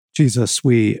Jesus,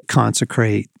 we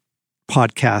consecrate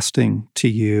podcasting to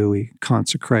you. We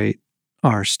consecrate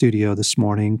our studio this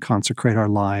morning, consecrate our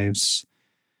lives.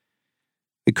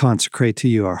 We consecrate to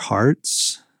you our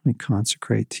hearts. We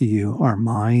consecrate to you our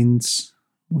minds.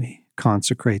 We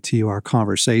consecrate to you our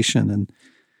conversation. And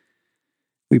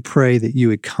we pray that you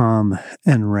would come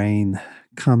and reign,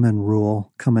 come and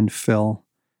rule, come and fill.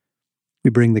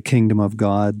 We bring the kingdom of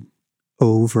God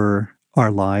over our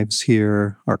lives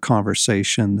here, our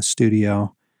conversation, the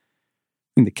studio,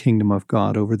 bring the kingdom of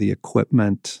God over the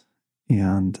equipment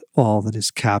and all that is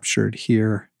captured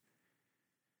here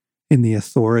in the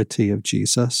authority of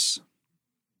Jesus.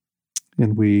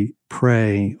 And we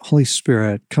pray, Holy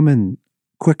Spirit, come and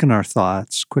quicken our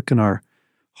thoughts, quicken our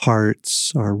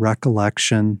hearts, our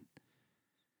recollection.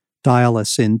 Dial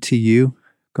us into you,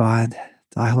 God.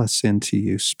 Dial us into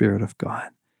you, Spirit of God.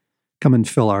 Come and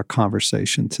fill our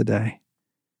conversation today.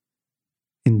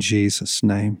 In Jesus'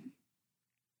 name,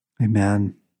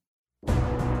 amen.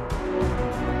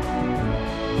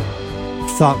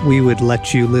 Thought we would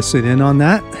let you listen in on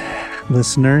that.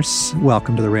 Listeners,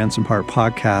 welcome to the Ransomed Heart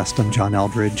Podcast. I'm John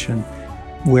Eldridge, and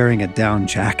wearing a down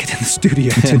jacket in the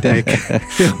studio today.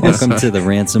 Welcome to the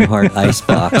Ransomed Heart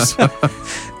Icebox.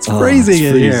 It's freezing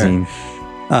in here.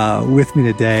 With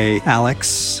me today,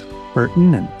 Alex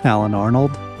Burton and Alan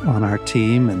Arnold on our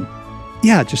team. And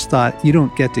yeah, just thought you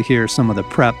don't get to hear some of the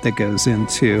prep that goes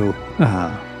into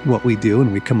what we do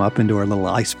when we come up into our little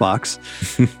icebox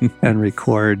and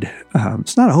record.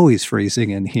 It's not always freezing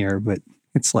in here, but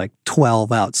it's like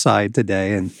 12 outside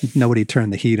today, and nobody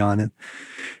turned the heat on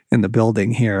in the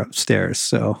building here upstairs.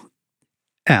 So,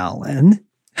 Alan.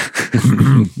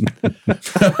 I'm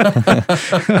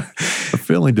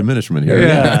feeling diminishment here.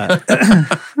 Yeah.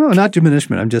 No, not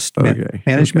diminishment. I'm just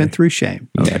management through shame.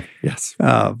 Okay. Yes.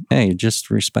 Hey,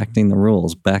 just respecting the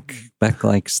rules. Beck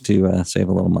likes to save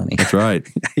a little money. That's right.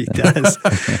 He does.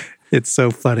 It's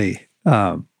so funny.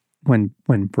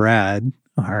 When Brad,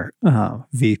 our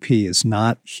VP, is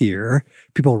not here,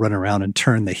 people run around and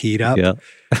turn the heat up. Yeah.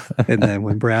 And then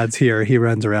when Brad's here, he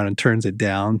runs around and turns it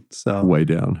down. So way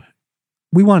down.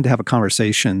 We wanted to have a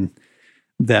conversation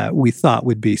that we thought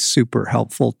would be super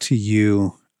helpful to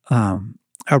you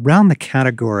around the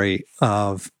category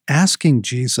of asking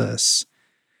Jesus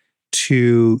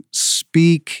to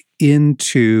speak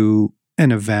into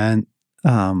an event,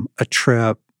 a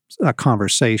trip, a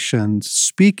conversation,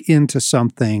 speak into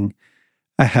something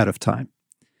ahead of time.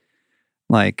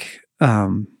 Like,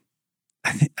 I'm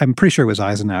pretty sure it was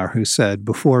Eisenhower who said,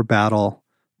 before battle,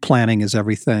 planning is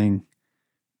everything.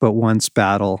 But once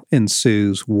battle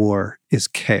ensues, war is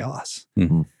chaos.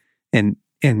 Mm-hmm.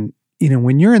 And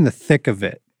when you're in the thick of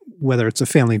it, whether it's a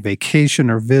family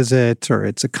vacation or visit, or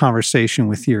it's a conversation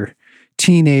with your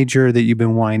teenager that you've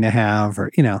been wanting to have,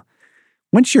 or,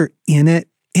 once you're in it,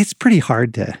 it's pretty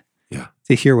hard to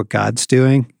hear what God's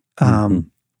doing.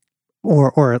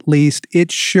 Or at least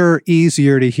it's sure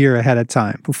easier to hear ahead of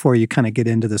time before you kind of get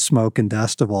into the smoke and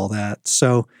dust of all that.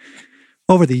 So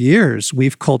over the years,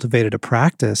 we've cultivated a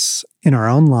practice in our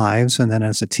own lives and then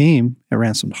as a team at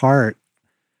Ransomed Heart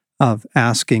of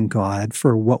asking God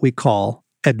for what we call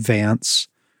advance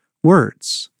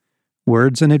words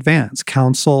in advance,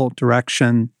 counsel,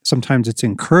 direction. Sometimes it's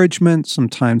encouragement.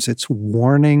 Sometimes it's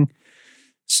warning.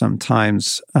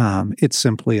 Sometimes it's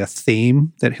simply a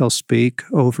theme that he'll speak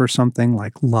over something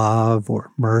like love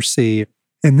or mercy.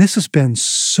 And this has been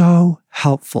so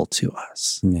helpful to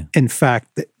us. Yeah. In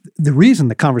fact, the reason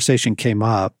the conversation came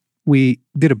up, we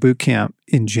did a boot camp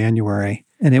in January,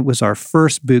 and it was our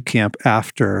first boot camp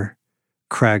after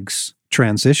Craig's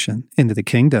transition into the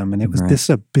kingdom. And it was this is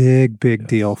a big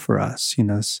deal for us.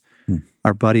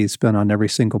 Our buddy's been on every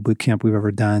single boot camp we've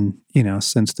ever done,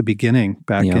 since the beginning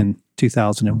back in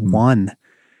 2001.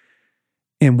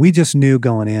 And we just knew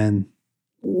going in,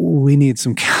 we need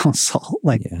some counsel.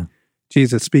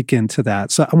 Jesus, speak into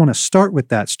that. So I want to start with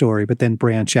that story, but then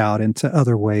branch out into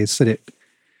other ways that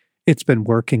it's been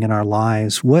working in our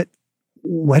lives. What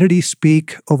did he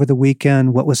speak over the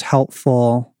weekend? What was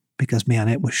helpful? Because, man,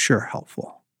 it was sure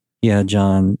helpful. Yeah,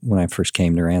 John, when I first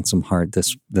came to Ransomed Heart,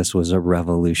 this was a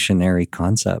revolutionary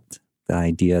concept. The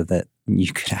idea that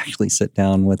you could actually sit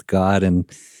down with God and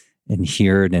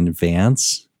hear in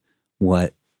advance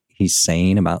what he's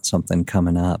saying about something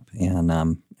coming up.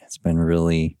 And it's been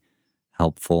really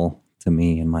helpful to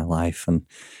me in my life. And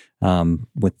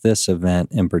with this event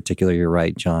in particular, you're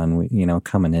right, John,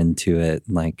 coming into it,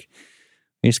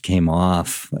 we just came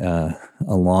off a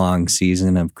long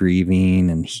season of grieving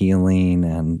and healing,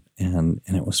 and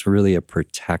it was really a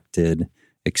protected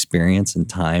experience and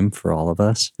time for all of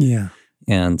us. Yeah.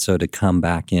 And so to come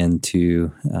back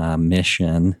into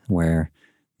mission where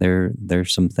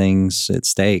there's some things at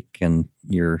stake, and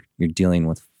you're dealing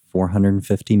with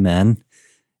 450 men,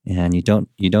 and you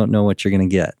don't know what you're going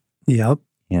to get. Yep.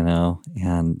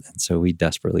 And so we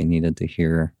desperately needed to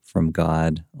hear from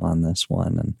God on this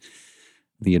one. And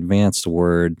the advanced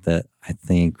word that I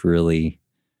think really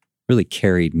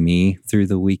carried me through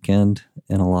the weekend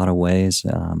in a lot of ways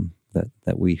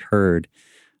that we heard.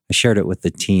 I shared it with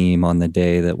the team on the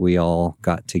day that we all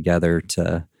got together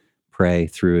to pray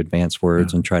through advanced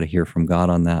words and try to hear from God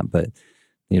on that. But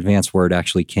the advanced word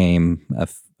actually came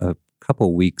a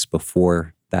couple weeks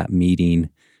before that meeting.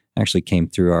 Actually came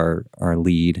through our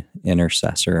lead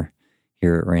intercessor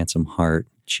here at Ransom Heart.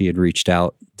 She had reached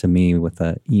out to me with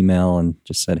an email and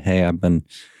just said, "Hey, I've been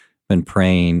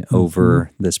praying over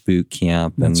this boot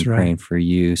camp and praying for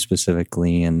you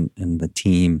specifically and the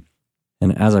team.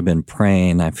 And as I've been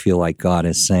praying, I feel like God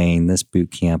is saying this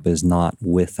boot camp is not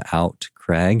without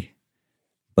Craig,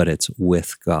 but it's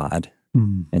with God."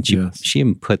 And she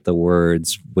even put the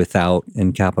words "without"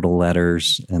 in capital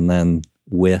letters and then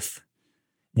 "with"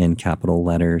 in capital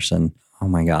letters. And oh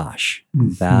my gosh,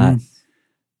 that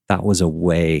was a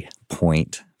way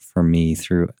point for me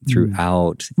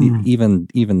throughout even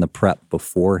the prep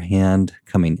beforehand,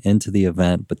 coming into the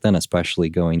event, but then especially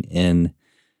going in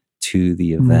to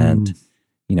the event.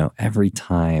 Every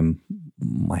time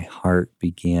my heart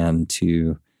began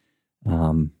to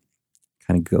kind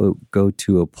of go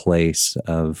to a place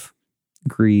of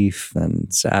grief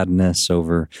and sadness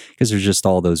over, because there's just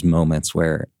all those moments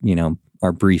where,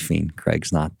 our briefing,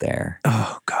 Craig's not there.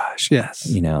 Oh gosh, yes.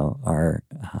 Our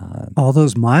all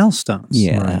those milestones.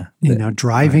 Yeah.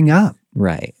 Driving up.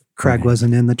 Right. Craig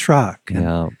wasn't in the truck.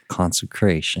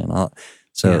 Consecration.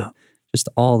 Just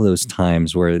all those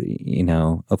times where,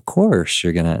 of course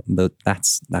you're going to,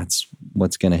 that's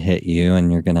what's going to hit you,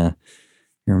 and you're going to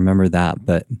remember that.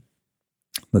 But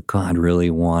God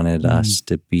really wanted us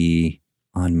to be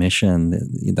on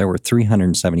mission. There were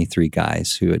 373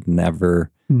 guys who had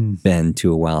never been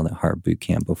to a Wild at Heart boot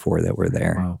camp before that were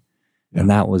there. Wow. Yeah. And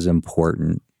that was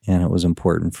important. And it was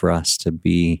important for us to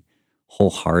be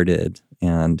wholehearted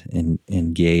and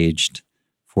engaged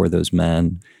for those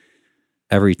men.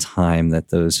 Every time that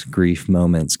those grief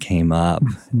moments came up,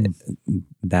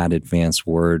 that advanced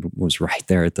word was right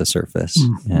there at the surface.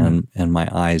 And my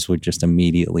eyes would just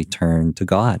immediately turn to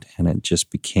God. And it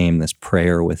just became this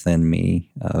prayer within me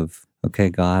of, okay,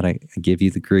 God, I give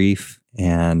you the grief,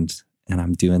 and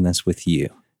I'm doing this with you.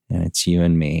 And it's you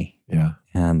and me. Yeah.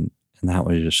 And that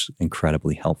was just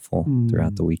incredibly helpful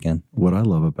throughout the weekend. What I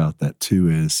love about that too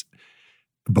is,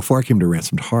 before I came to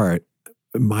Ransomed Heart,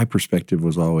 my perspective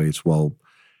was always, well,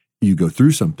 you go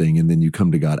through something and then you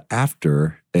come to God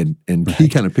after, and he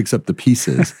kind of picks up the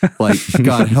pieces. Like,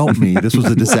 God help me, this was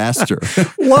a disaster.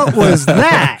 What was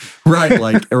that?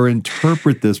 Right, or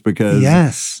interpret this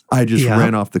because I just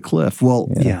ran off the cliff. Well,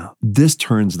 this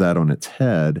turns that on its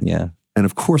head. Yeah. And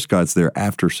of course, God's there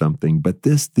after something, but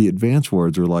the advanced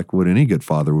words are like what any good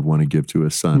father would want to give to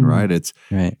his son, right? It's,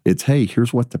 hey,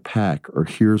 here's what to pack, or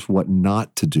here's what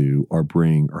not to do or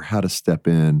bring, or how to step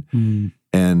in.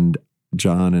 And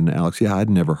John and Alex, I'd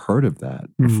never heard of that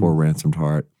before Ransomed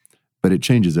Heart, but it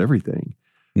changes everything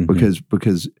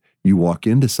because you walk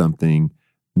into something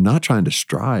not trying to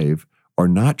strive or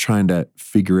not trying to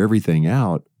figure everything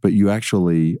out, but you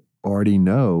actually already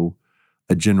know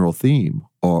a general theme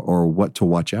or what to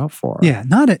watch out for. Yeah,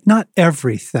 not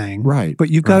everything, right? But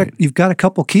you've got a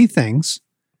couple key things,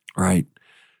 right?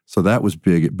 So that was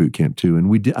big at boot camp too,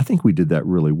 and I think we did that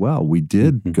really well. We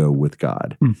did go with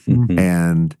God,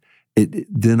 and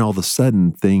then all of a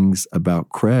sudden things about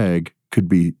Craig could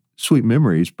be sweet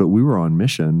memories, but we were on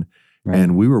mission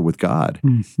and we were with God,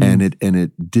 and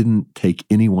it didn't take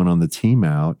anyone on the team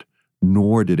out.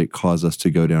 Nor did it cause us to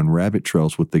go down rabbit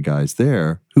trails with the guys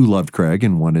there who loved Craig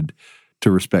and wanted to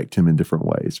respect him in different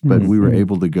ways. But we were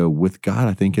able to go with God,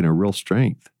 I think, in a real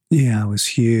strength. Yeah, it was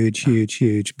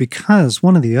huge, because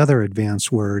one of the other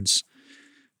advanced words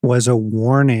was a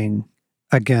warning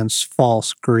against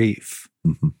false grief.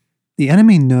 The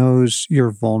enemy knows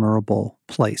your vulnerable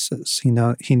places. He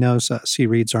knows us. He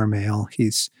reads our mail.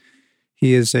 He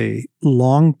is a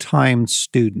longtime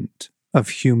student of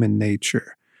human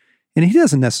nature. And he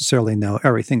doesn't necessarily know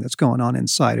everything that's going on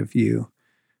inside of you,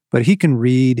 but he can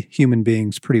read human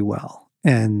beings pretty well.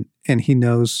 And he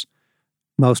knows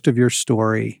most of your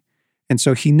story. And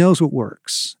so he knows what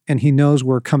works. And he knows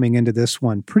we're coming into this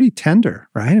one pretty tender,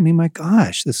 right? I mean, my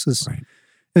gosh, this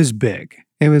is big.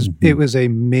 It was a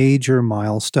major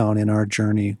milestone in our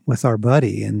journey with our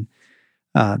buddy, and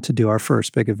to do our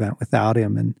first big event without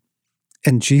him.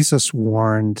 And Jesus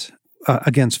warned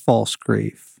against false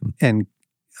grief. And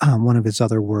one of his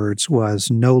other words was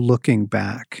no looking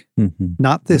back,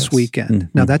 not this weekend.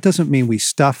 Now, that doesn't mean we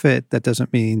stuff it. That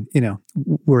doesn't mean,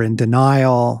 we're in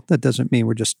denial. That doesn't mean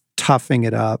we're just toughing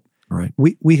it up. Right.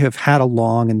 We have had a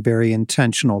long and very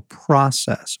intentional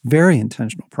process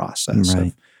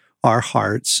of our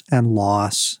hearts and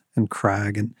loss and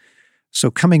crag. And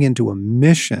so coming into a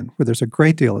mission where there's a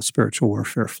great deal of spiritual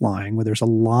warfare flying, where there's a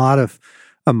lot of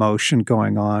emotion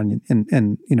going on,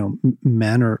 and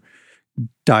men are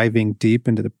diving deep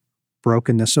into the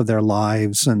brokenness of their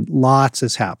lives, and lots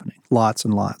is happening, lots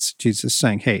and lots. Jesus is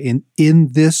saying, hey,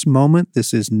 in this moment,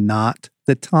 this is not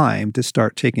the time to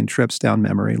start taking trips down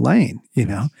memory lane,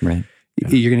 Right.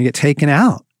 You're going to get taken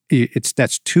out.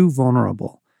 That's too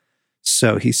vulnerable.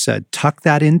 So he said, tuck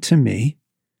that into me.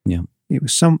 Yeah. There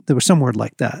was some word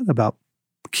like that about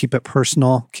keep it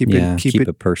personal, keep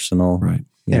it personal. Right.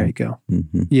 Yeah. There you go.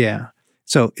 Mm-hmm. Yeah.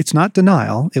 So it's not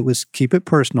denial. It was keep it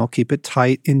personal, keep it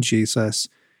tight in Jesus,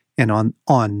 and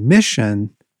on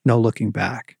mission, no looking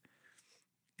back.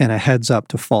 And a heads up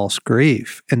to false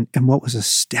grief. And what was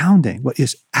astounding, what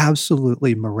is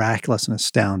absolutely miraculous and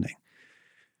astounding,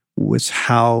 was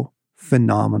how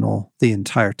phenomenal the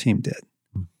entire team did.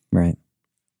 Right.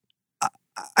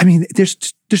 I mean,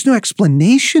 there's no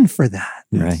explanation for that.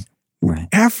 Right. Right.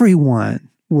 Everyone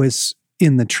was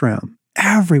in the trim.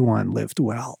 Everyone lived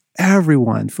well.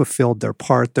 Everyone fulfilled their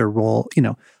part, their role,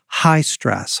 high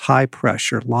stress, high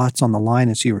pressure, lots on the line,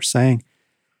 as you were saying.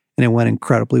 And it went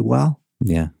incredibly well.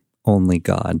 Yeah. Only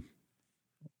God.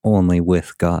 Only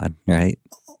with God, right?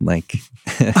 Like,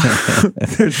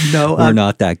 there's no... we're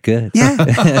not that good.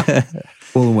 Yeah.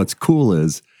 Well, and what's cool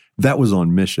is that was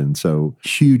on mission. So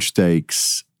huge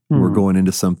stakes. We're going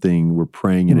into something. We're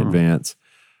praying in advance.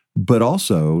 But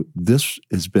also, this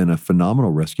has been a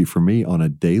phenomenal rescue for me on a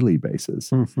daily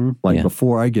basis.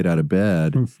 Before I get out of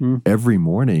bed, every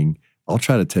morning, I'll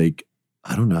try to take,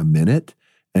 a minute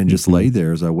and just lay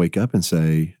there as I wake up and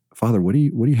say, Father, what do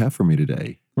you have for me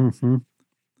today?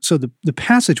 So the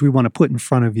passage we want to put in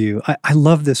front of you, I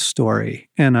love this story,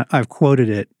 and I've quoted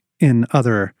it in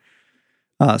other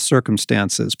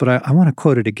circumstances, but I want to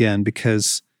quote it again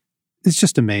because it's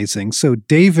just amazing. So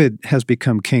David has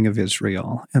become king of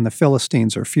Israel, and the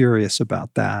Philistines are furious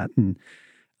about that. And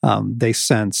they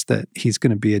sense that he's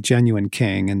going to be a genuine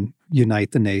king and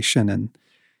unite the nation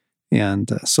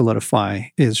and solidify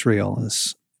Israel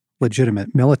as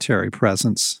legitimate military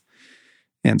presence.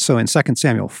 And so in 2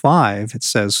 Samuel 5, it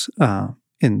says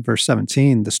in verse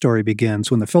 17, the story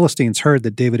begins, when the Philistines heard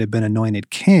that David had been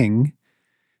anointed king,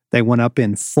 they went up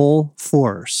in full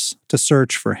force to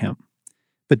search for him.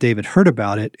 But David heard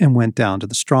about it and went down to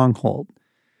the stronghold.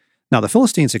 Now, the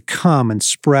Philistines had come and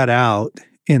spread out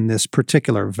in this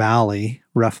particular valley,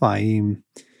 Rephaim.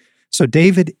 So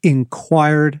David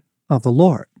inquired of the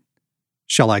Lord,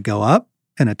 shall I go up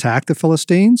and attack the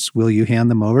Philistines? Will you hand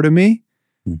them over to me?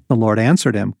 The Lord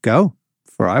answered him, go,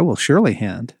 for I will surely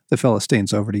hand the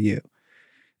Philistines over to you.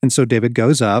 And so David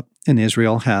goes up, and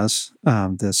Israel has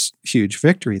this huge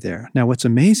victory there. Now, what's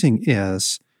amazing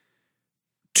is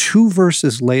 2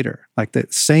 verses later, like the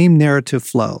same narrative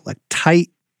flow, like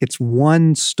tight, it's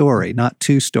one story, not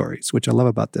 2 stories, which I love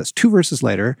about this. 2 verses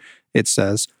later, it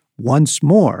says, once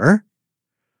more,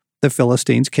 the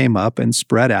Philistines came up and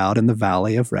spread out in the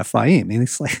valley of Rephaim. And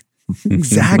it's like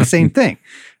exact same thing,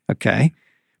 okay?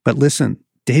 But listen,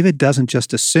 David doesn't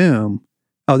just assume,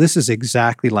 oh, this is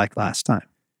exactly like last time.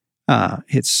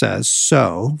 It says,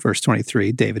 so, verse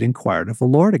 23, David inquired of the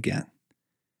Lord again.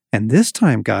 And this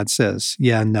time God says,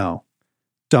 yeah, no,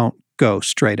 don't go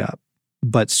straight up,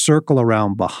 but circle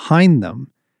around behind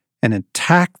them and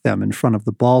attack them in front of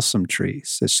the balsam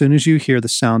trees. As soon as you hear the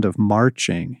sound of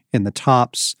marching in the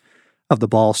tops of the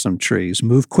balsam trees,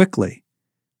 move quickly,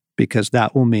 because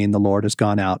that will mean the Lord has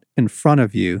gone out in front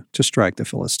of you to strike the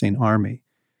Philistine army.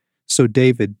 So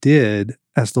David did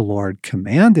as the Lord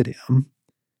commanded him,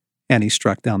 and he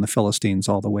struck down the Philistines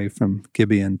all the way from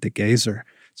Gibeon to Gezer.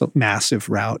 So massive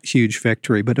rout, huge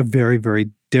victory, but a very,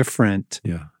 very different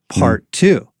part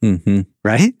too,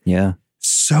 right? Yeah.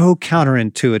 So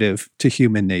counterintuitive to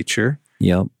human nature.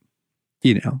 Yep.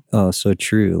 Oh, so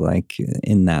true. Like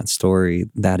in that story,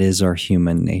 that is our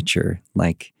human nature.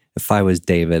 Like if I was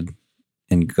David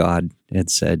and God had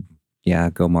said, yeah,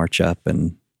 go march up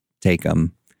and take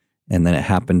them, and then it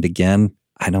happened again,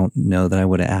 I don't know that I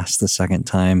would have asked the second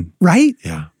time. Right?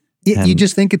 Yeah. You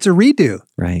just think it's a redo.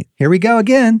 Right. Here we go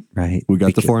again. Right. We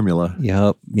got the formula.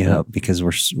 Yep. Because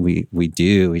we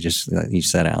just, you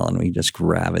said, Alan, we just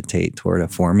gravitate toward a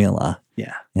formula.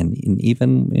 Yeah. And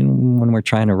even when we're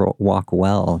trying to walk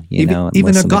well,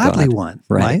 even a godly one,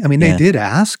 right? I mean, they did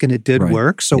ask and it did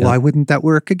work. So why wouldn't that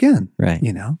work again? Right.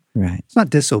 Right. It's not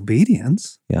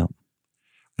disobedience. Yeah.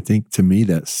 I think to me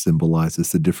that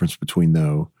symbolizes the difference between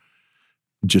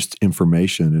just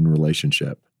information and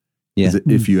relationship. Yeah.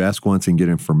 If you ask once and get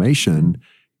information,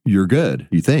 you're good,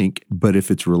 you think. But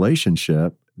if it's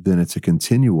relationship, then it's a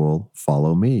continual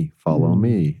follow me,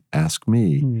 ask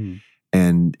me.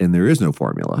 And there is no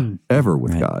formula ever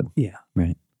with God. Yeah.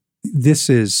 Right. This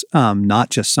is not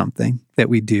just something that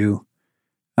we do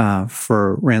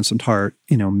for Ransomed Heart,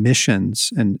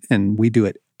 missions, and we do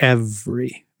it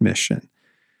every mission.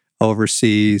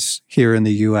 Overseas, here in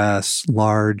the U.S.,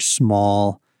 large,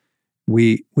 small,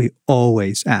 we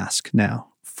always ask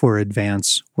now for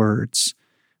advance words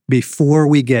before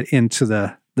we get into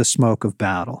the smoke of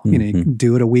battle. You can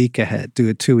do it a week ahead, do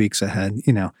it 2 weeks ahead,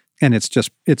 and it's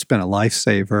been a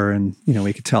lifesaver. And,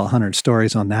 we could tell 100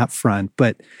 stories on that front.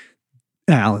 But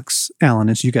Alan,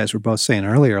 as you guys were both saying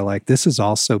earlier, like this has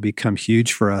also become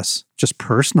huge for us just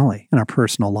personally in our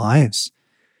personal lives.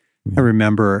 I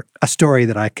remember a story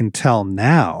that I can tell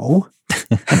now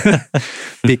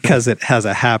because it has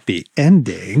a happy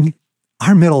ending.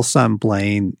 Our middle son,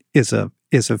 Blaine, is a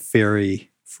very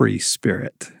free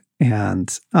spirit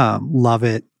and love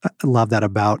it. I love that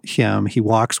about him. He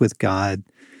walks with God,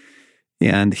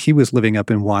 and he was living up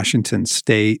in Washington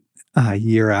State a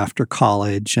year after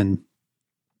college. And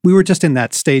we were just in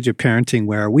that stage of parenting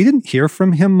where we didn't hear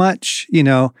from him much,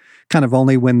 kind of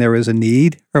only when there was a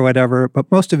need or whatever.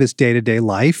 But most of his day-to-day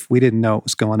life, we didn't know what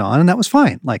was going on. And that was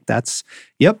fine. Like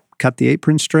cut the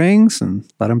apron strings and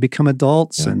let them become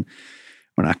adults. Yeah. And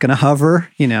we're not going to hover,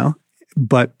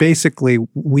 But basically,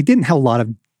 we didn't have a lot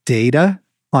of data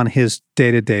on his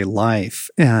day-to-day life.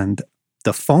 And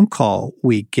the phone call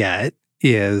we get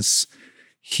is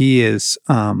we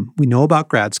know about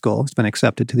grad school. He's been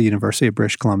accepted to the University of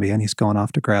British Columbia, and he's going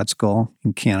off to grad school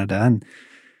in Canada. And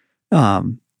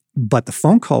but the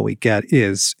phone call we get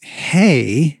is,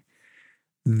 hey,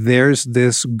 there's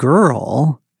this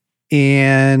girl,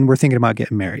 and we're thinking about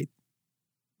getting married.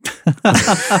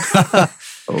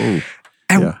 Oh,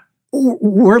 and yeah.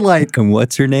 We're like, and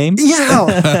what's her name?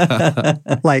 Yeah.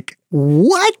 Like,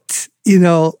 what?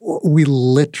 We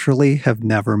literally have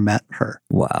never met her.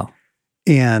 Wow.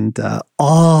 And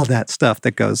all that stuff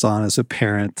that goes on as a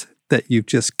parent that you've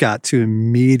just got to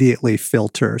immediately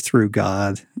filter through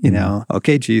God,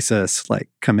 okay, Jesus, like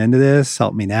come into this,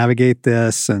 help me navigate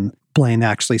this. And Blaine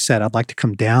actually said, I'd like to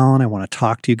come down. I want to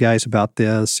talk to you guys about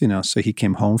this, so he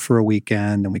came home for a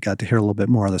weekend and we got to hear a little bit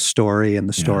more of the story and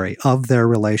the story of their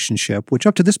relationship, which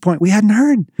up to this point we hadn't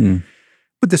heard.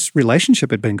 But this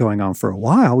relationship had been going on for a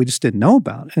while. We just didn't know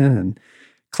about it. And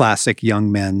classic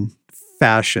young men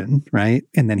fashion, right?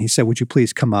 And then he said, would you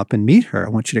please come up and meet her? I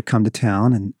want you to come to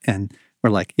town. And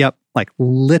we're like, yep, like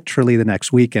literally the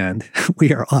next weekend,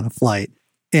 we are on a flight.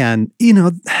 And,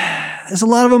 there's a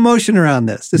lot of emotion around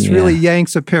this. This really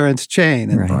yanks a parent's chain.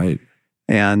 And, right.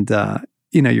 And,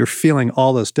 you're feeling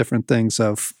all those different things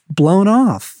of blown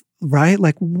off, right?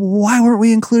 Like, why weren't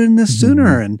we included in this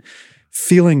sooner? And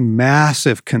feeling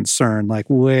massive concern, like,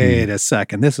 wait a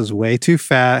second, this is way too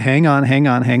fast. Hang on.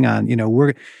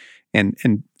 We're...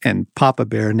 And Papa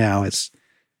Bear now is,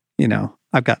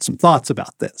 I've got some thoughts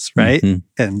about this, right?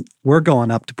 And we're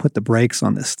going up to put the brakes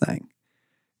on this thing.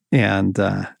 And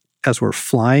as we're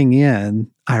flying in,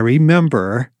 I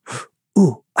remember,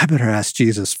 I better ask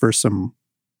Jesus for some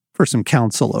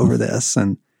counsel over this.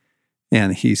 And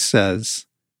he says,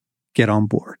 get on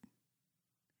board.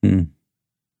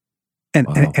 And,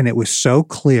 wow. and it was so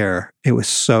clear. It was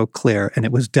so clear. And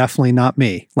it was definitely not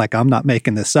me. Like, I'm not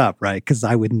making this up, right? Because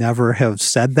I would never have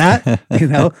said that,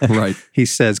 Right. He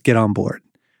says, get on board.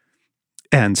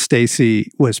 And Stacy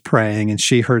was praying and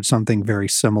she heard something very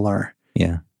similar.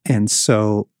 Yeah. And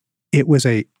so it was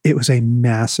a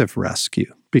massive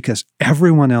rescue because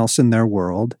everyone else in their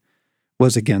world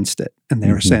was against it. And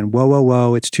they were saying,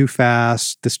 whoa, it's too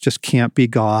fast. This just can't be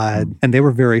God. And they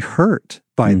were very hurt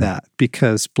by that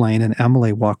because Blaine and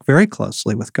Emily walk very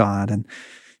closely with God. And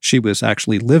she was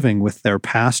actually living with their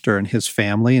pastor and his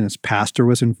family, and his pastor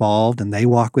was involved, and they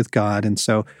walk with God. And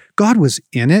so God was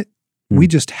in it. We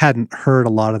just hadn't heard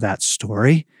a lot of that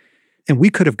story. And we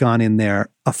could have gone in there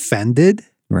offended,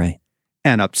 right,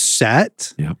 and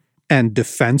upset, yep, and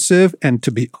defensive, and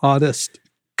to be honest,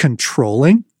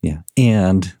 controlling. Yeah.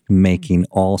 And making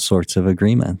all sorts of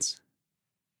agreements.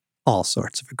 All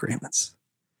sorts of agreements.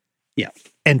 Yeah.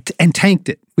 And tanked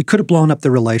it. We could have blown up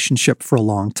the relationship for a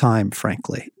long time,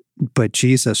 frankly. but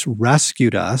Jesus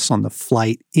rescued us on the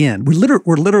flight in.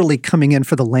 We're literally coming in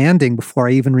for the landing before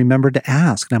I even remembered to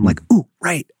ask. And I'm like, "Ooh,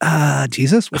 right,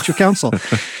 Jesus, what's your counsel?"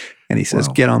 And he says,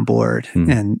 "Get on board."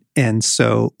 And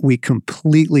so we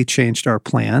completely changed our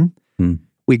plan.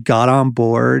 We got on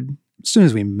board. As soon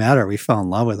as we met her, we fell in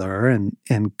love with her,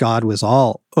 and God was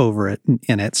all over it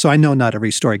in it. So I know not every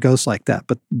story goes like that,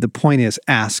 but the point is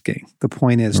asking. The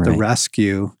point is the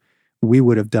rescue. We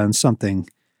would have done something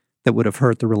that would have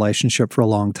hurt the relationship for a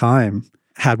long time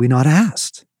had we not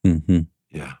asked.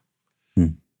 Yeah.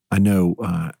 I know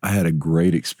I had a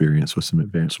great experience with some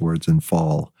advanced words in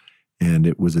fall, and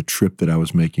it was a trip that I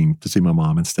was making to see my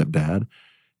mom and stepdad,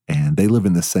 and they live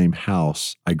in the same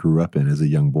house I grew up in as a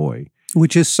young boy.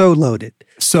 Which is so loaded.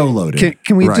 So loaded.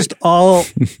 Can we just all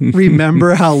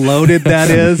remember how loaded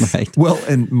that is? Right. Well,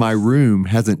 and my room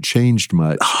hasn't changed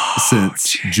much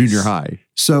since junior high.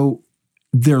 So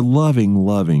they're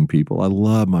loving people. I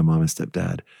love my mom and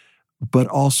stepdad. But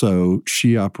also,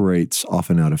 she operates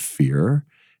often out of fear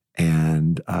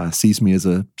and sees me as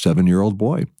a 7-year-old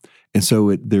boy. And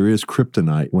so there is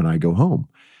kryptonite when I go home.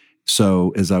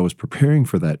 So as I was preparing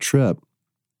for that trip,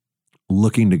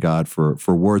 looking to God for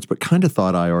words, but kind of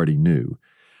thought I already knew,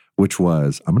 which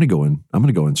was I'm going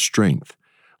to go in strength.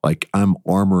 Like I'm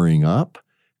armoring up,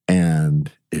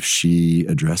 and if she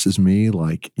addresses me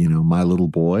like, my little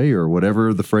boy or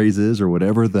whatever the phrase is or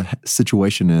whatever the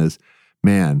situation is,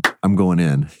 man, I'm going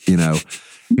in,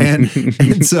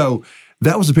 And so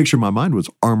that was the picture in my mind was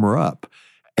armor up.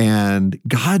 And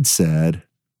God said,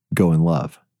 go in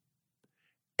love.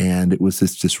 And it was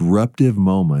this disruptive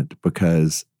moment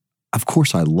because of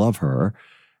course I love her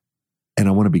and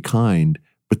I want to be kind,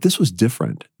 but this was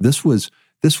different. This was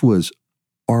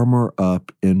armor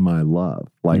up in my love.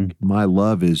 Like my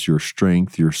love is your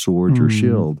strength, your sword, your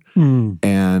shield.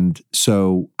 And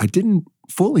so I didn't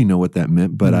fully know what that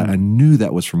meant, but I knew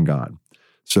that was from God.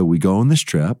 So we go on this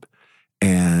trip,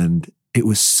 and it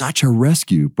was such a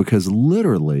rescue because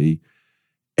literally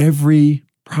every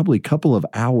probably couple of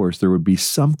hours there would be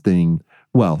something.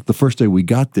 Well, the first day we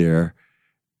got there,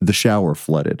 the shower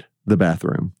flooded the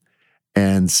bathroom.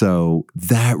 And so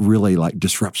that really like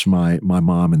disrupts my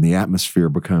mom, and the atmosphere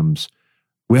becomes,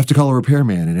 we have to call a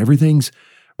repairman and everything's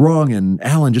wrong. And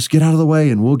Alan, just get out of the way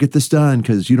and we'll get this done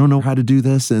because you don't know how to do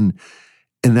this. And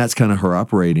that's kind of her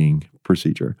operating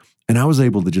procedure. And I was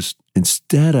able to just,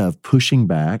 instead of pushing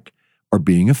back or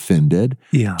being offended,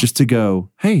 just to go,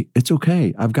 hey, it's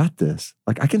okay. I've got this.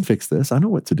 Like I can fix this. I know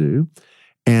what to do.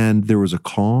 And there was a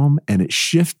calm, and it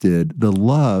shifted, the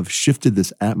love shifted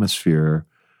this atmosphere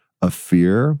of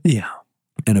fear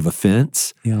and of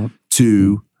offense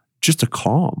to just a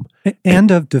calm. And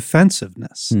of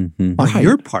defensiveness on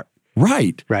your part.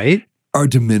 Right. Or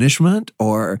diminishment,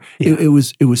 or it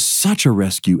was such a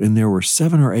rescue. And there were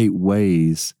 7 or 8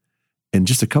 ways in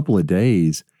just a couple of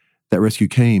days that rescue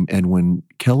came. And when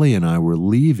Kelly and I were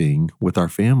leaving with our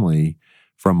family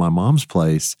from my mom's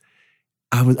place,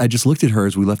 I just looked at her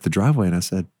as we left the driveway, and I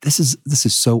said, this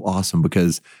is so awesome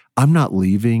because I'm not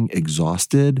leaving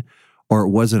exhausted, or it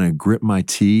wasn't a grip my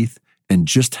teeth and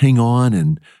just hang on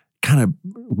and kind of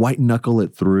white knuckle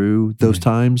it through those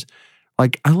times.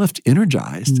 Like I left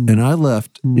energized and I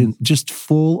left just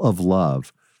full of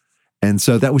love. And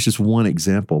so that was just one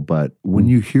example. But when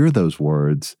you hear those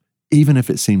words, even if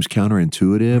it seems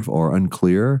counterintuitive or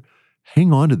unclear,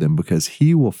 hang on to them because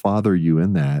he will father you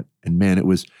in that. And man, it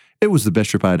was the best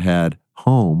trip I'd had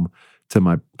home to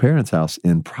my parents' house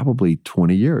in probably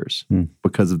 20 years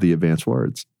because of the advanced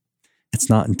words. It's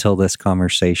not until this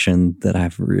conversation that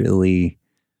I've really,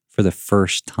 for the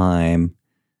first time,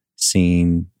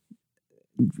 seen,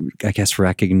 I guess,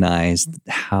 recognized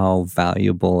how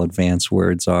valuable advanced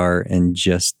words are in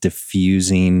just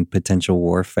diffusing potential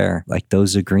warfare. Like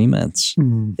those agreements,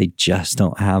 they just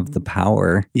don't have the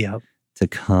power to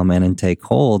come in and take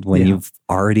hold when you've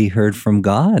already heard from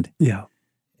God.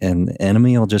 And the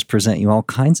enemy will just present you all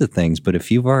kinds of things. But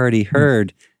if you've already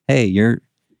heard, hey, you're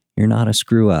not a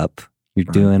screw up, you're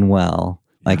doing well.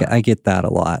 Like I get that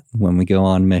a lot when we go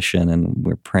on mission and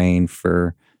we're praying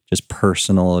for just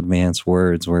personal advanced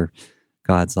words where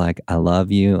God's like, I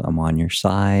love you, I'm on your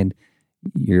side,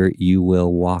 you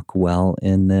will walk well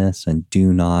in this, and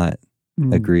do not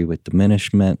agree with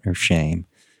diminishment or shame.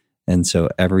 And so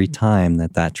every time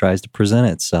that tries to present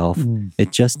itself,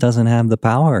 it just doesn't have the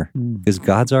power because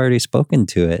God's already spoken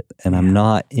to it. And I'm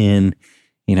not in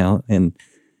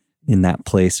that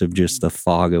place of just the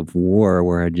fog of war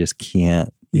where I just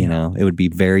can't, it would be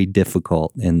very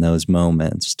difficult in those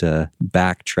moments to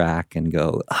backtrack and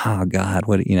go, oh God,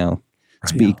 what,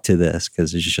 speak to this,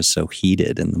 because it's just so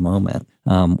heated in the moment.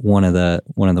 One of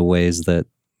the ways that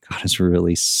God has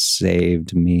really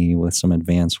saved me with some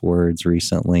advanced words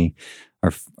recently.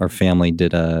 Our family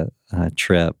did a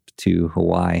trip to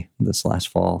Hawaii this last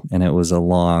fall, and it was a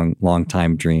long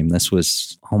time dream. This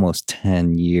was almost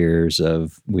 10 years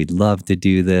of, we'd love to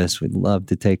do this. We'd love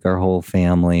to take our whole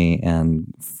family.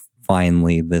 And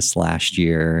finally, this last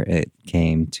year, it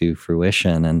came to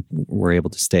fruition, and we're able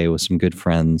to stay with some good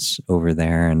friends over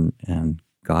there, and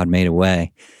God made a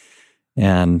way.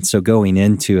 And so going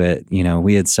into it,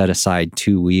 we had set aside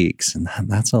 2 weeks, and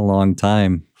that's a long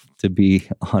time to be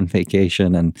on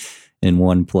vacation and in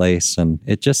one place. And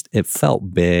it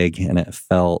felt big, and it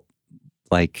felt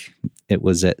like it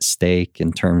was at stake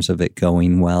in terms of it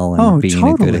going well and being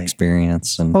a good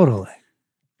experience. And totally.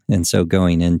 And so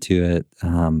going into it,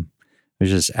 I was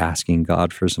just asking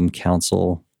God for some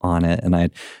counsel on it. And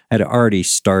I'd already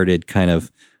started kind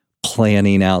of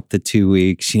planning out the 2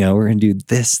 weeks. We're going to do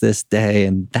this day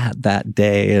and that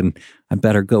day, and I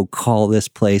better go call this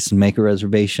place and make a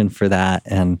reservation for that.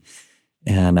 And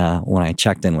when I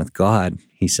checked in with God,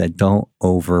 he said, don't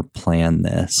over plan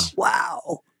this.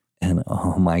 Wow. And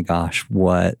oh my gosh,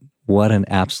 what an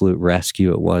absolute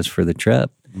rescue it was for the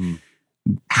trip.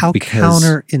 How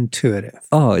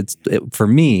counterintuitive. For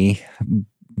me,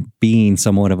 being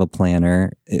somewhat of a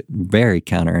planner, very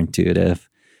counterintuitive.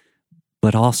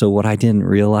 But also what I didn't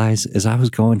realize is I was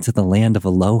going to the land of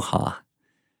aloha.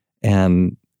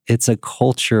 And it's a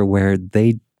culture where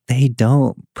they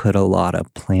don't put a lot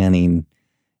of planning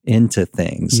into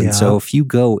things. Yeah. And so if you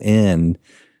go in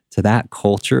to that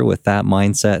culture with that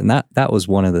mindset, and that was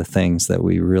one of the things that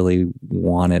we really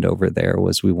wanted over there,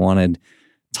 was we wanted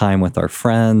time with our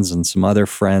friends and some other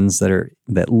friends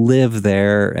that live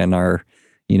there and are,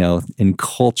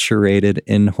 enculturated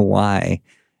in Hawaii.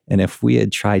 And if we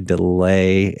had tried to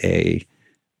lay a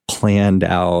planned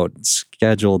out,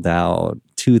 scheduled out,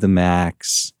 to the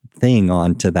max thing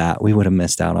onto that, we would have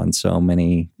missed out on so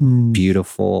many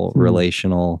beautiful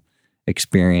relational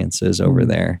experiences over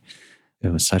there.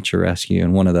 It was such a rescue.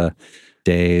 And one of the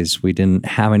days, we didn't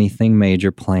have anything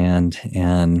major planned,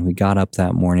 and we got up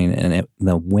that morning, and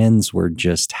the winds were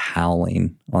just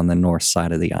howling on the north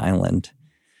side of the island.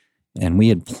 And we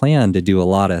had planned to do a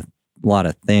lot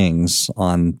of things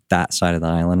on that side of the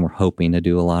island. We're hoping to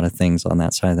do a lot of things on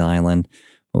that side of the island,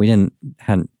 but we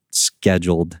hadn't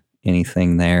scheduled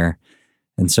anything there.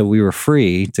 And so we were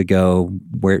free to go,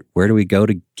 where do we go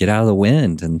to get out of the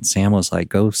wind? And Sam was like,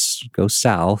 go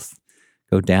south,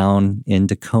 go down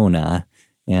into Kona.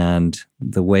 And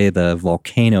the way the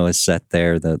volcano is set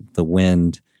there, the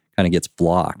wind kind of gets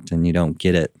blocked, and you don't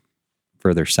get it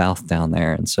further south down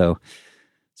there. And so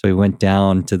we went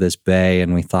down to this bay,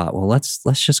 and we thought, well, let's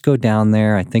just go down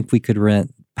there. I think we could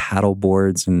rent paddle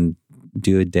boards and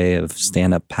do a day of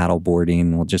stand-up paddle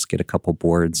boarding. We'll just get a couple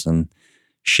boards and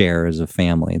share as a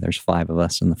family. There's 5 of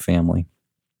us in the family.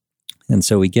 And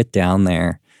so we get down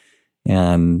there,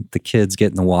 and the kids get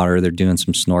in the water. They're doing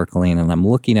some snorkeling, and I'm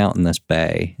looking out in this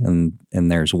bay, and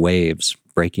there's waves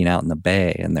breaking out in the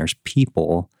bay, and there's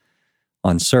people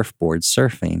on surfboards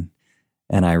surfing.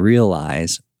 And I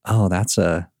realize, oh, that's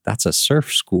a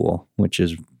surf school, which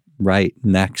is right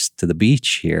next to the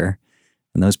beach here.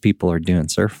 And those people are doing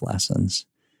surf lessons.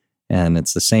 And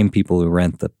it's the same people who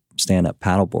rent the stand-up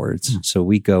paddle boards. So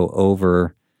we go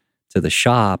over to the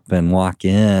shop and walk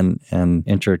in and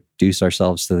introduce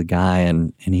ourselves to the guy.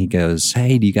 And he goes,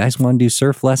 hey, do you guys want to do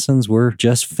surf lessons? We're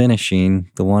just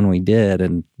finishing the one we did,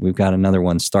 and we've got another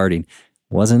one starting.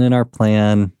 Wasn't in our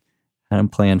plan. Hadn't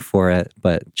planned for it,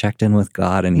 but checked in with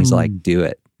God, and he's like, do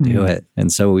it.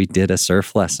 And so we did a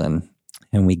surf lesson,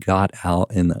 and we got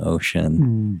out in the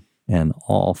ocean, and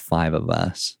all 5 of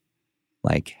us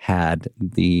had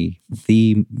the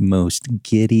most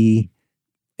giddy,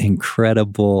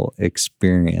 incredible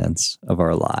experience of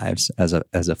our lives as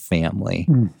a family.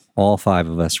 All 5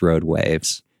 of us rode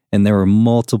waves, and there were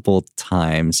multiple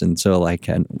times. And so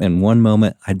in one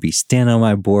moment, I'd be standing on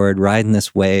my board riding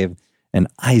this wave, and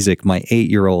Isaac, my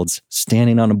 8-year-old's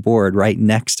standing on a board right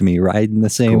next to me, riding the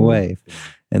same wave.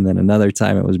 And then another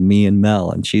time it was me and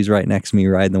Mel, and she's right next to me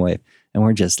riding the wave. And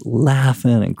we're just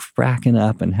laughing and cracking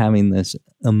up and having this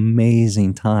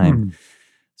amazing time.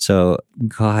 So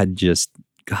God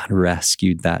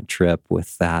rescued that trip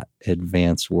with that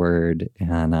advanced word,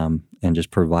 and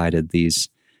just provided these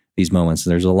moments.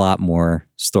 There's a lot more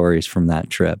stories from that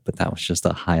trip, but that was just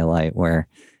a highlight where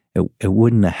it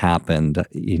wouldn't have happened,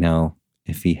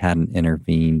 if he hadn't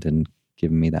intervened and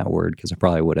given me that word, because I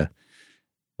probably would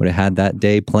have had that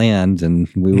day planned, and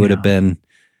we would have been,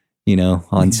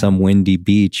 on some windy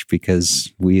beach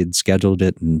because we had scheduled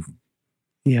it and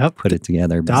put it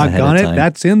together. Doggone it,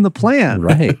 that's in the plan.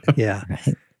 Right. Yeah.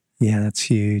 Right. Yeah, that's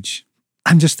huge.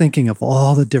 I'm just thinking of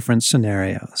all the different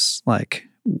scenarios, like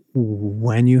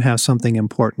when you have something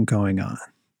important going on,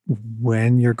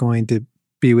 when you're going to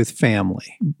be with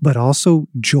family, but also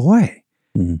joy.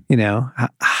 Mm-hmm. You know,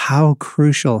 how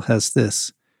crucial has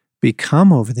this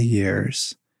become over the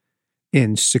years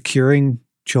in securing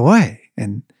joy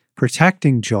and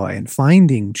protecting joy and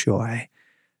finding joy,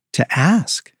 to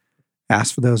ask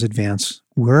for those advanced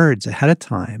words ahead of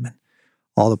time. And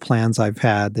all the plans I've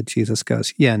had that Jesus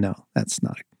goes, yeah, no, that's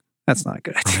not a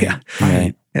good idea.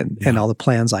 Right. And all the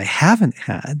plans I haven't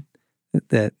had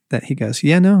that he goes,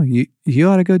 yeah, no, you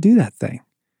ought to go do that thing.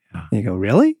 Yeah. And you go,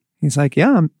 really? He's like,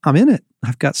 yeah, I'm in it.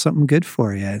 I've got something good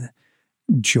for you.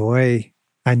 Joy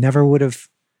I never would have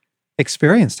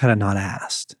experienced had I not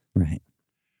asked. Right.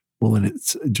 Well, and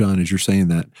it's, John, as you're saying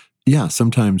that, yeah,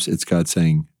 sometimes it's God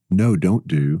saying, no, don't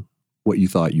do what you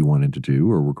thought you wanted to do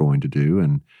or were going to do.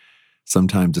 And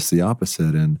sometimes it's the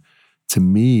opposite. And to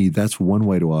me, that's one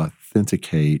way to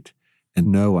authenticate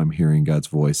and know I'm hearing God's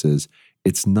voice is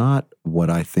it's not what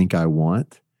I think I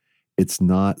want. It's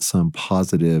not some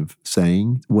positive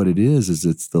saying. What it is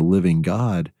it's the living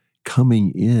God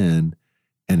coming in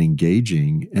and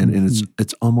engaging. And, Mm-hmm. and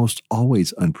it's almost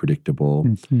always unpredictable.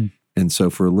 Mm-hmm. And so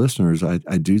for listeners, I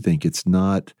do think it's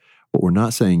not, what we're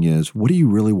not saying is, what do you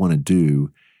really want to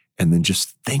do? And then just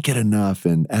think it enough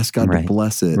and ask God to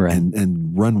bless it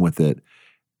and run with it.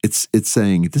 It's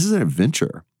saying, this is an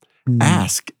adventure. Mm-hmm.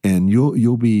 Ask, and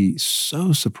you'll be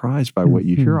so surprised by what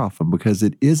you hear often, because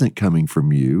it isn't coming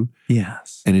from you.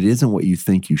 Yes. And it isn't what you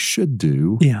think you should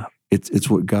do. Yeah. It's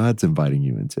what God's inviting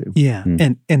you into. Yeah.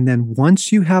 And then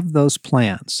once you have those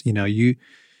plans, you know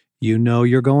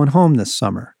you're going home this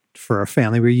summer for a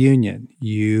family reunion.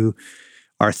 You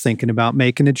are thinking about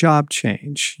making a job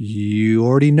change. You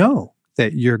already know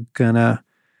that you're gonna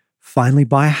finally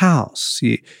buy a house.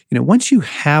 You know, once you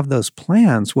have those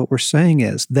plans, what we're saying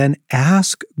is then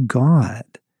ask God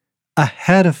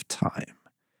ahead of time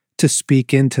to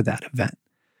speak into that event.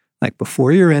 Like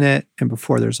before you're in it and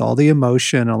before there's all the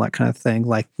emotion, all that kind of thing,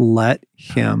 like let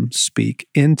him speak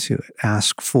into it.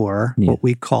 Ask for what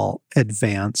we call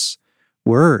advance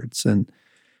words. And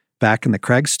back in the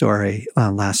Craig story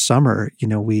last summer,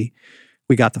 we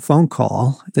got the phone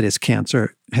call that his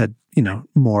cancer had,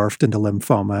 morphed into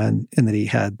lymphoma and that he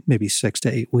had maybe 6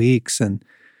 to 8 weeks. And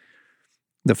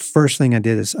the first thing I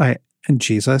did is and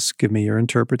Jesus, give me your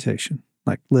interpretation.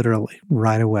 Like literally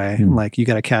right away. I'm like, you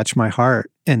got to catch my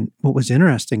heart. And what was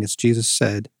interesting is Jesus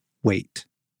said, wait.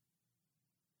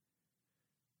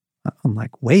 I'm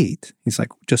like, wait? He's like,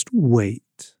 just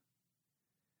wait.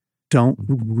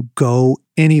 Don't go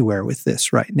anywhere with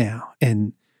this right now.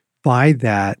 And by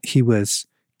that, he was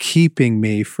keeping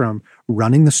me from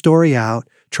running the story out,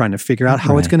 trying to figure out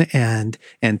how it's going to end,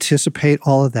 anticipate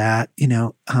all of that,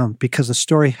 because the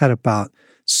story had about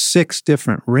 6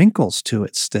 different wrinkles to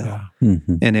it still. Yeah.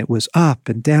 Mm-hmm. And it was up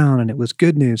and down, and it was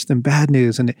good news, then bad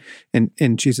news.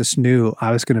 And Jesus knew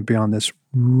I was going to be on this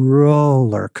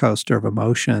roller coaster of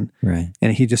emotion. Right.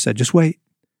 And he just said, just wait.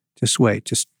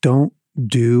 Just don't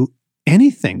do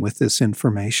anything with this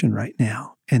information right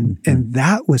now. And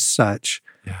that was such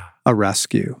a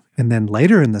rescue. And then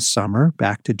later in the summer,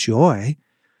 back to Joy,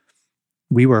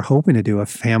 we were hoping to do a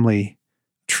family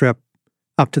trip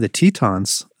up to the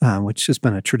Tetons, which has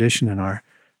been a tradition in our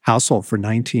household for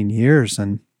 19 years.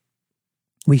 And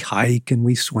we hike and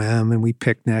we swim and we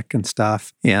picnic and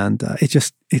stuff. And it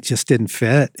just didn't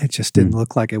fit. It just didn't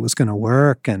look like it was going to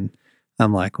work. And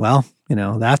I'm like, well,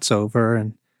 that's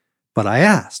over. But I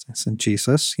asked, I said,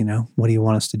 Jesus, what do you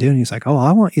want us to do? And he's like, oh,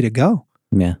 I want you to go.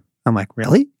 Yeah. I'm like,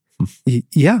 really?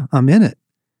 Yeah, I'm in it.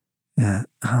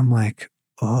 I'm like,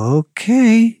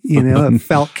 okay. It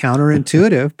felt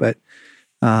counterintuitive, but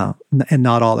and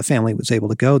not all the family was able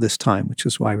to go this time, which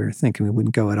is why we were thinking we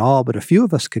wouldn't go at all. But a few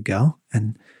of us could go,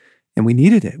 and we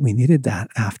needed it. We needed that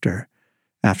after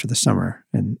the summer,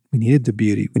 and we needed the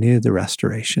beauty. We needed the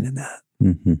restoration in that.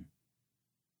 Mm-hmm.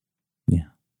 Yeah,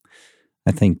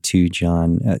 I think too,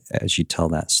 John, as you tell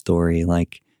that story,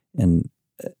 and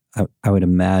I would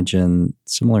imagine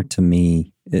similar to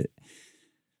me,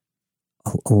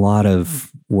 a lot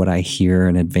of what I hear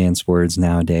in advanced words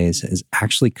nowadays is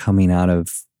actually coming out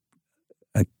of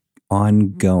an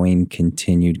ongoing,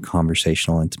 continued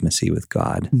conversational intimacy with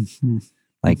God. Mm-hmm.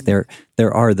 Like there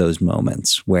are those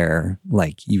moments where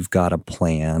you've got a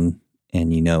plan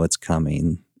and it's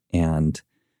coming, and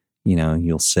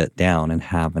you'll sit down and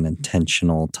have an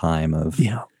intentional time of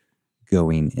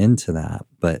going into that.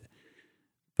 But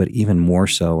even more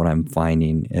so, what I'm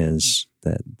finding is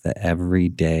that the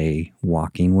everyday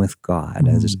walking with God,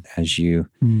 as you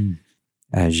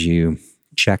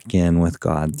check in with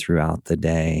God throughout the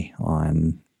day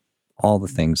on all the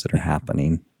things that are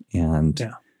happening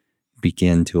and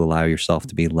begin to allow yourself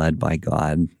to be led by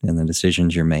God in the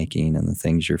decisions you're making and the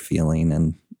things you're feeling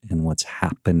and what's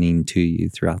happening to you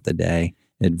throughout the day.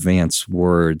 Advanced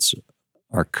words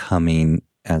are coming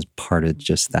as part of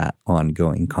just that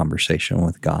ongoing conversation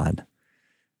with God.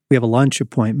 We have a lunch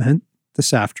appointment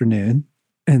this afternoon,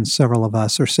 and several of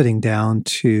us are sitting down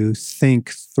to think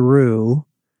through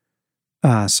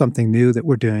something new that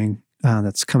we're doing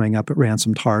that's coming up at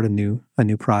Ransomed Heart, a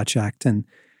new project. And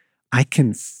I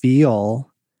can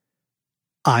feel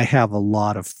I have a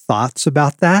lot of thoughts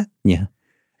about that. Yeah.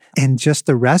 And just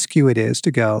the rescue it is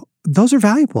to go, those are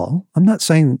valuable. I'm not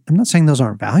saying those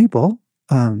aren't valuable.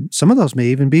 Some of those may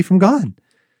even be from God.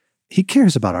 He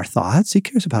cares about our thoughts. He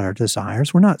cares about our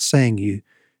desires. We're not saying you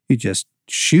just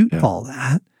shoot all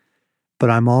that. But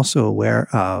I'm also aware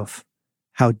of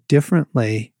how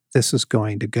differently this is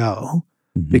going to go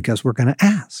because we're going to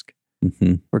ask.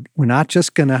 Mm-hmm. We're not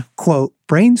just going to, quote,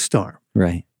 brainstorm.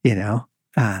 Right.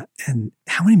 And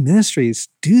how many ministries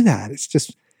do that? It's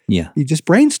just, you just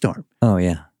brainstorm. Oh,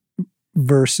 yeah.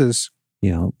 Versus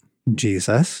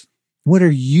Jesus, what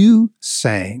are you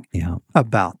saying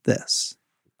about this?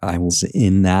 I was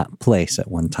in that place at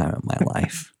one time in my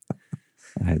life.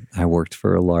 I worked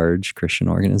for a large Christian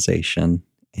organization,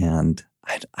 and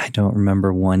I don't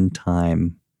remember one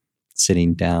time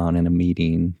sitting down in a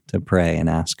meeting to pray and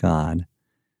ask God,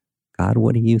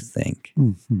 what do you think?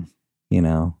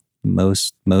 Mm-hmm.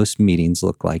 Most meetings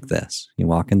look like this. You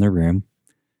walk in the room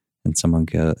and someone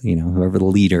whoever the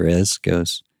leader is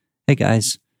goes, "Hey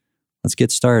guys, let's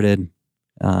get started.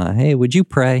 Hey, would you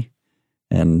pray?"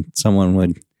 And someone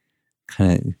would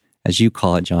kind of, as you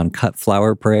call it, John, cut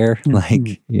flower prayer,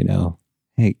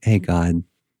 hey God,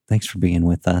 thanks for being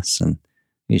with us, and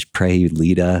you just pray you'd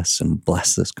lead us and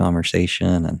bless this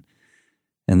conversation,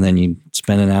 and then you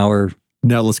spend an hour.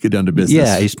 Now let's get down to business.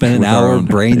 Yeah, you spend an hour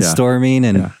brainstorming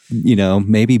and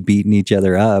maybe beating each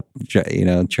other up,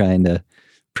 trying to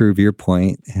prove your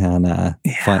point, and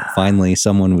finally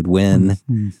someone would win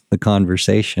the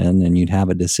conversation, and you'd have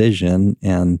a decision.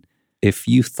 And if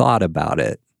you thought about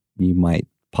it, you might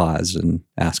pause and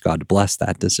ask God to bless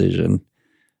that decision.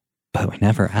 But we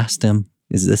never asked him,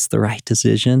 is this the right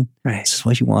decision? Right. Is this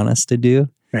what you want us to do?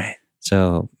 Right.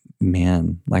 So,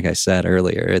 man, like I said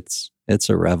earlier, it's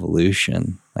a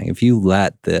revolution. Like if you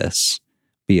let this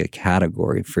be a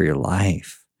category for your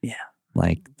life,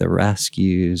 like the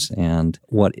rescues and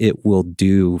what it will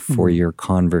do for your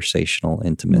conversational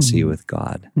intimacy with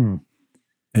God.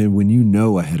 And when you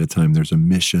know ahead of time there's a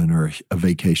mission or a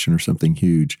vacation or something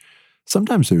huge,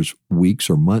 sometimes there's weeks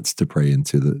or months to pray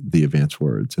into the advanced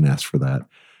words and ask for that.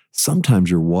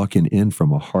 Sometimes you're walking in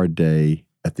from a hard day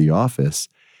at the office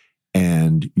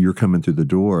and you're coming through the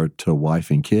door to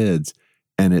wife and kids,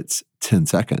 and it's 10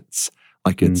 seconds.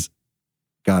 Like it's,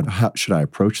 God, how should I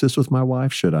approach this with my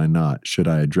wife? Should I not? Should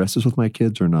I address this with my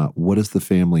kids or not? What does the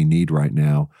family need right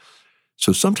now?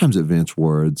 So sometimes advanced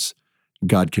words,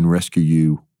 God can rescue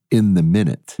you in the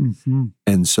minute. Mm-hmm.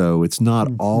 And so it's not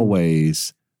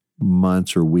always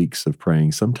months or weeks of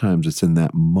praying. Sometimes it's in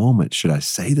that moment. Should I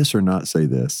say this or not say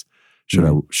this?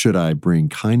 Should I bring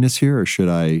kindness here or should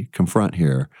I confront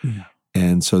here? Yeah.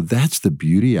 And so that's the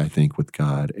beauty, I think, with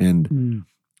God. And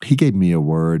he gave me a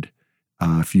word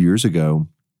a few years ago,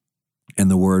 and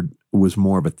the word was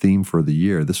more of a theme for the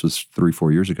year. This was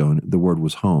 3-4 years ago, and the word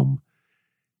was home.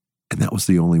 And that was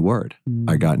the only word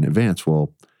I got in advance.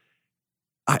 Well,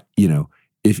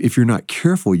 if you're not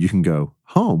careful, you can go,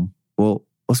 home? Well,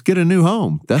 let's get a new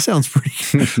home. That sounds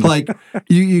pretty like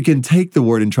you can take the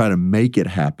word and try to make it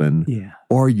happen,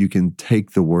 or you can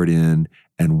take the word in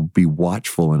and be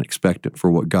watchful and expectant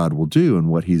for what God will do and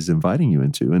what he's inviting you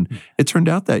into. And it turned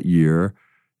out that year,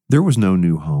 there was no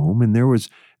new home, and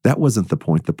that wasn't the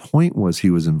point. The point was he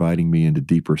was inviting me into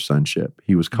deeper sonship.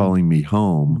 He was calling me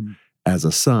home as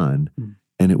a son,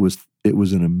 and it was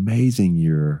an amazing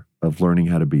year of learning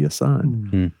how to be a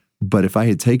son. But if I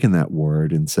had taken that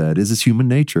word and said, is this human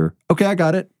nature? Okay, I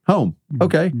got it. Home.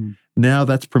 Okay. Now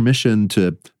that's permission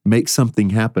to make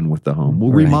something happen with the home.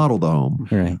 We'll remodel the home.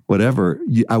 Right. Whatever.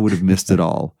 I would have missed it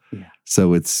all.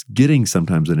 So it's getting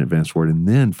sometimes an advanced word and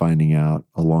then finding out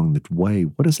along the way,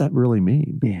 what does that really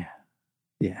mean?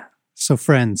 Yeah. So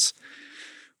friends,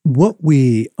 what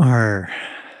we are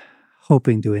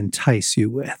hoping to entice you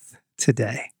with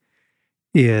today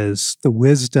is the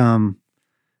wisdom,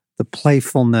 the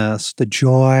playfulness, the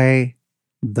joy,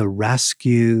 the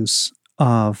rescues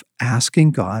of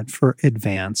asking God for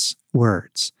advance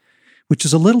words, which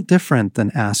is a little different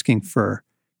than asking for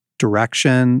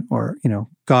direction or,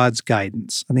 God's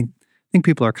guidance. I think think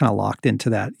people are kind of locked into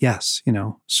that. Yes,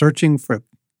 searching for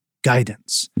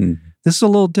guidance. This is a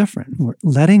little different. We're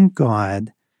letting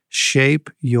God shape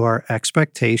your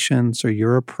expectations or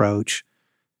your approach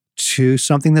to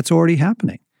something that's already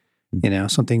happening.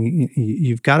 Something,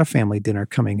 you've got a family dinner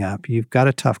coming up. You've got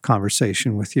a tough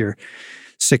conversation with your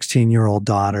 16-year-old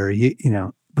daughter.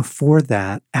 Before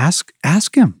that, ask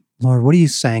him, Lord, what are you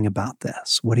saying about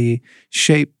this? What do you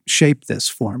shape this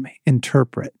for me?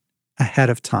 Interpret ahead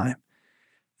of time.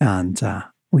 And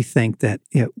we think that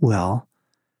it will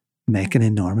make an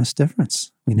enormous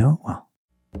difference. We know it will.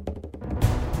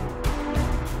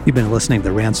 You've been listening to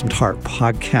the Ransomed Heart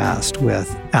podcast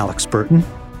with Alex Burton,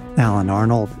 Alan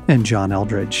Arnold, and John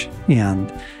Eldredge.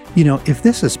 And, if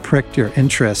this has pricked your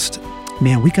interest,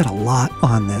 man, we got a lot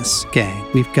on this, gang.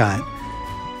 We've got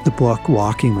the book,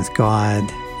 Walking with God.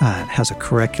 It has a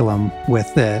curriculum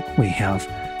with it. We have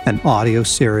an audio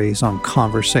series on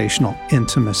conversational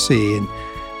intimacy. And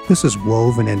this is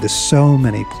woven into so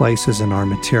many places in our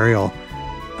material.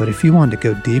 But if you wanted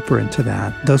to go deeper into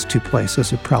that, those two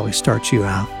places would probably start you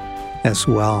out as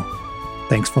well.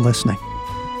 Thanks for listening.